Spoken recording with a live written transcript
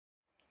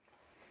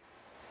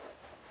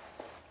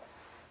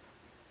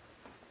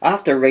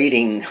After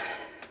reading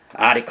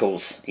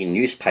articles in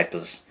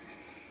newspapers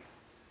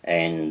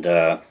and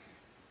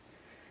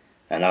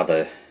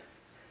other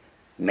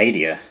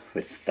media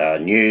with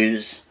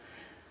news,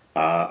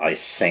 I've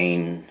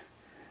seen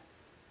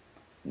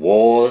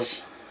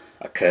wars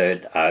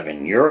occurred over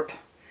in Europe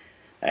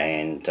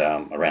and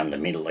around the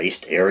Middle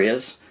East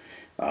areas.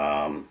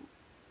 There's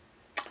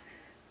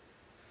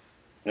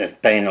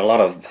been a lot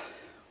of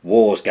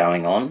wars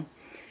going on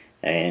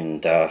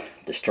and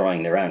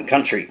destroying their own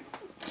country.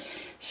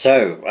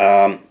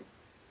 So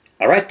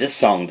I wrote this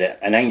song,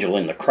 An Angel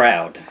in the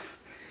Crowd,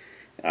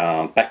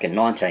 back in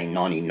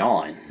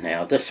 1999.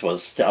 Now this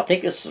was, I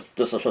think this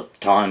was at the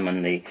time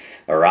when the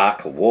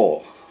Iraq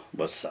War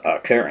was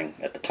occurring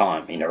at the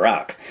time in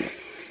Iraq,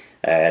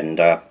 and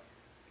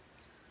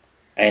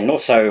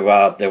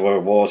also there were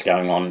wars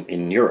going on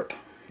in Europe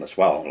as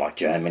well, like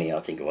Germany I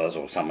think it was,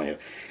 or somewhere.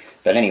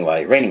 But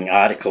anyway, reading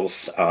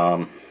articles,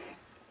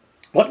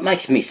 what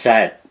makes me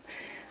sad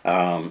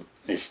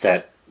is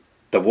that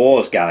the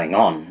war's going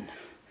on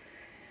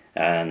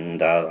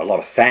and a lot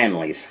of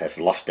families have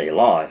lost their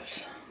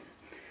lives.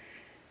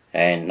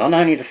 And not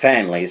only the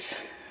families,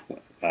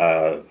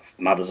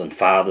 mothers and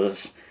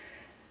fathers,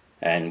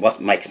 and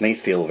what makes me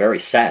feel very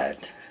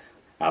sad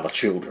are the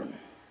children.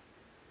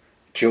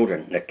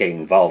 Children that get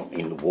involved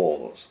in the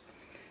wars.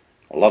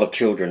 A lot of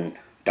children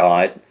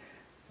died,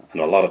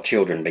 and a lot of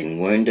children been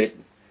wounded,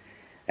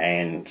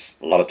 and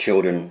a lot of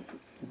children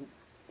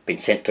been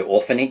sent to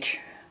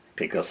orphanage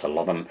because a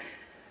lot of them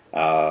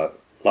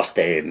lost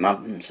their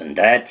mums and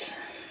dads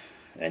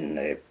and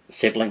their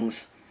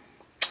siblings.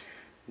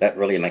 That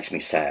really makes me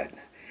sad.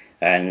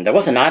 And there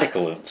was an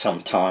article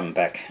some time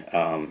back,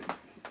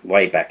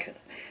 way back,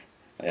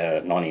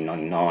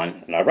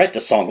 1999, and I wrote the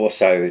song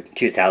also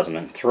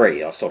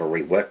 2003. I sort of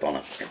reworked on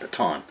it at the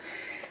time,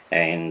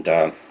 and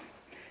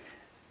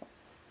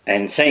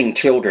seeing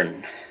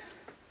children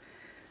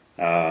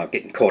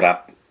getting caught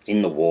up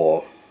in the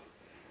war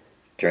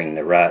during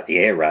the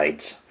air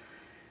raids,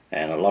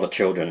 and a lot of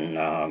children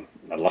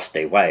lost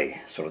their way,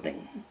 sort of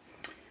thing.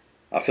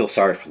 I feel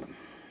sorry for them.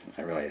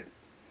 I really,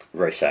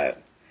 very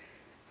sad.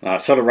 And I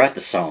sort of wrote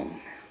the song.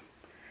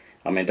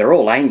 I mean, they're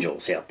all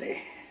angels out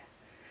there,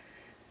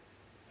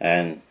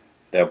 and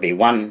there'll be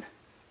one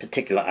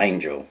particular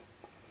angel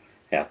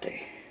out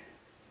there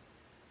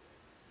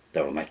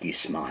that will make you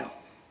smile.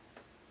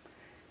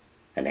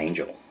 An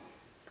angel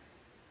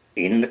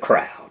in the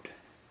crowd.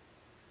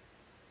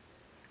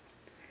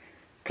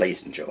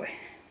 Please enjoy.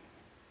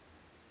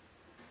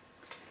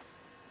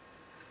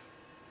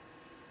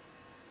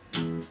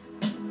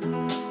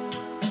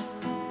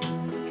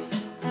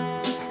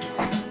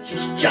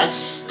 She's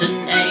just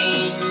an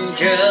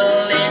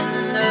angel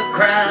in the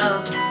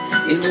crowd,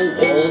 in the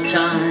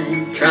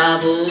wartime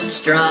troubled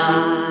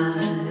strife.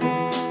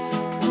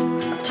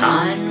 A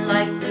time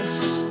like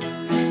this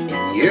in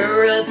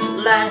Europe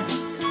land,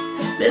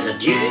 there's a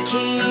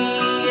duty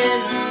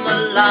in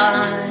the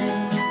line.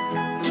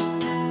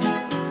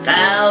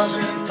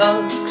 1,000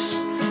 folks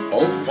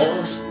all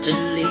forced to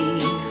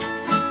leave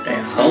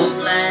their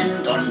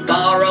homeland on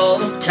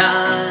borrowed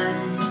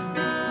time.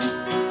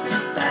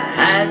 They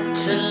had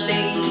to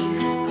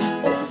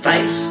leave or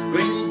face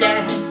grim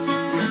death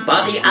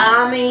by the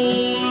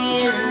army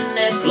in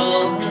their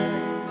ploy.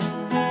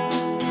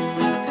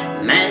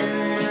 Men,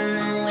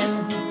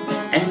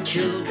 women and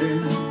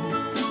children,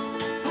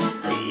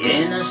 the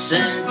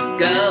innocent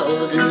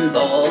girls and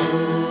boys.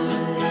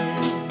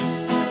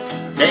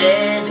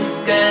 There's a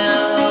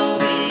girl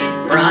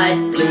with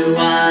bright blue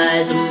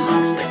eyes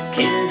amongst the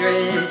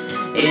kindred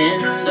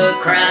in the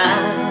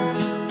crowd.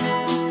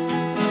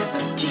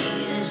 Her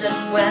tears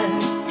had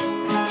wet,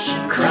 she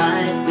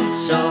cried with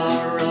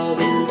sorrow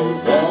in the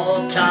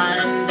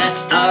wartime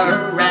that's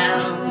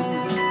around.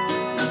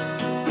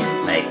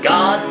 May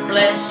God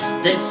bless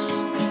this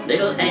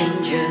little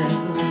angel,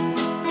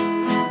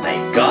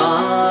 may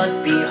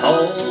God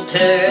behold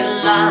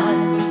her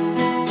life.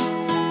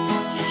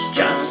 She's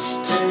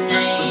just an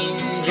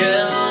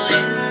angel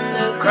in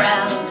the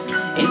crowd,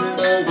 in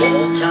the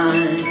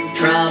wartime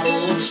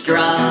troubled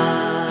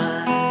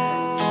strife.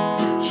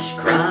 She's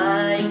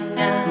crying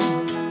out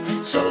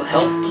so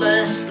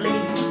helplessly,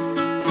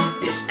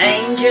 this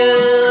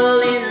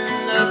angel in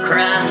the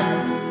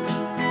crowd,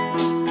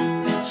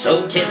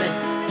 so timid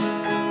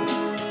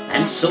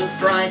and so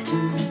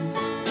frightened.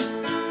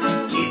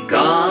 Dear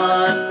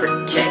God,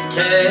 protect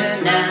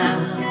her now.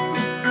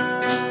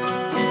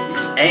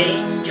 This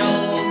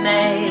angel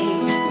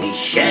made me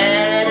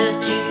shed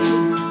a tear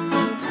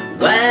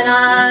when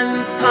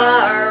I'm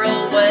far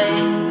away.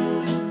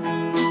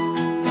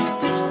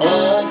 This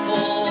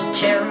awful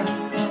terror,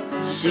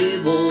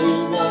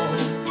 civil war,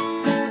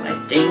 my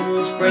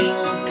things bring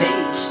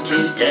peace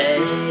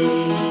today.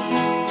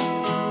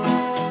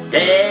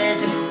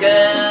 There's a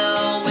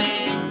girl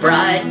with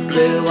bright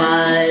blue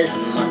eyes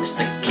amongst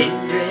the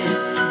kindred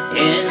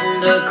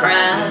in the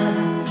crowd.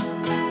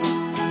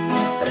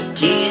 Her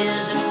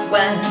tears had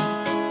wet,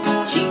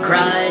 she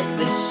cried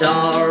with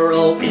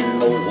sorrow in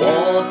the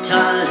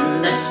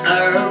wartime that's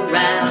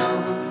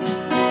around.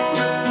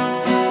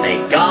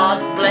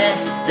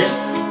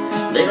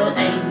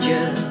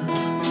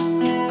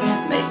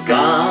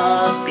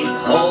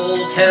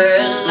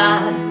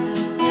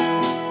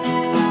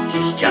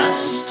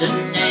 just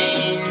an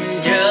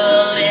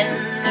angel in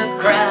the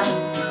crowd,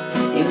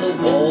 in the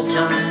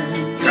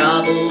wartime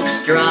troubled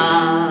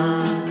strife.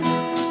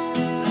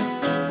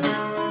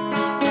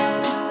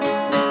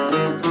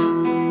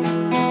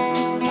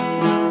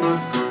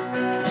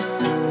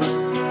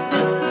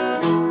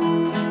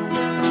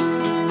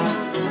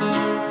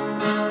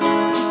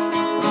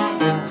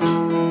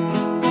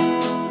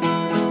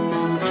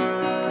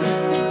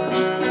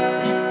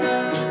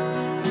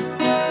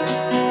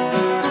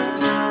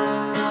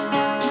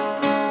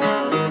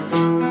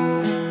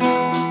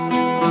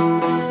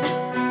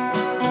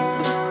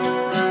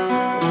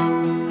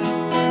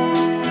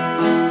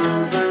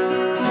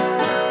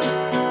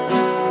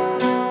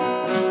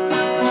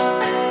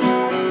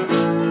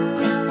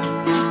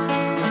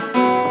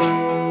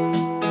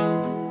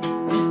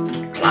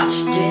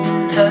 Clutched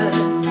in her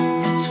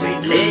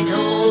sweet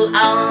little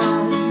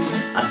arms,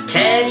 a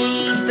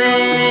teddy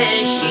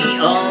bear she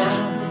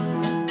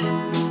owned,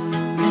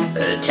 a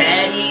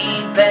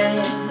teddy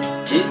bear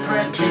to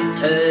protect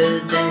her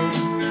there.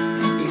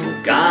 He will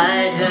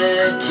guide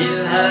her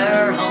to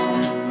her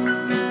home.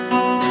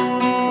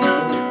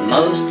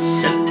 Most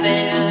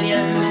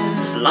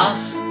civilians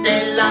lost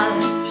their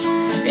lives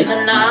in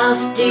the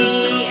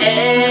nasty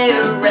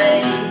air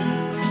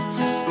raids.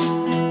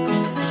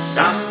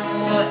 Some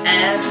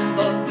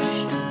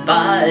ambushed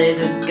by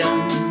the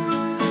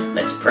gun.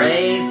 Let's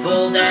pray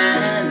for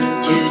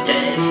them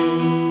today.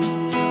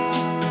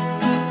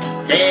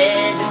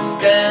 There's a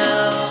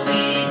girl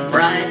with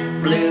bright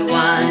blue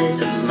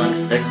eyes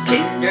amongst the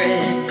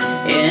kindred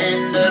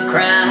in the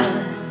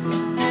crowd.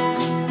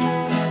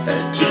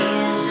 Her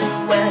tears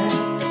are wet,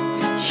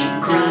 she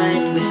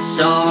cried with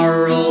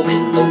sorrow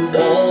in the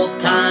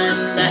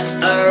wartime that's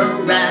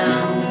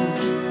around.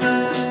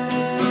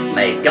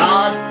 May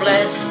God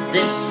bless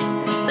this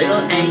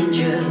little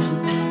angel,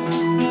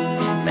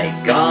 may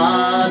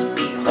God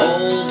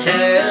behold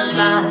her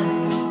life.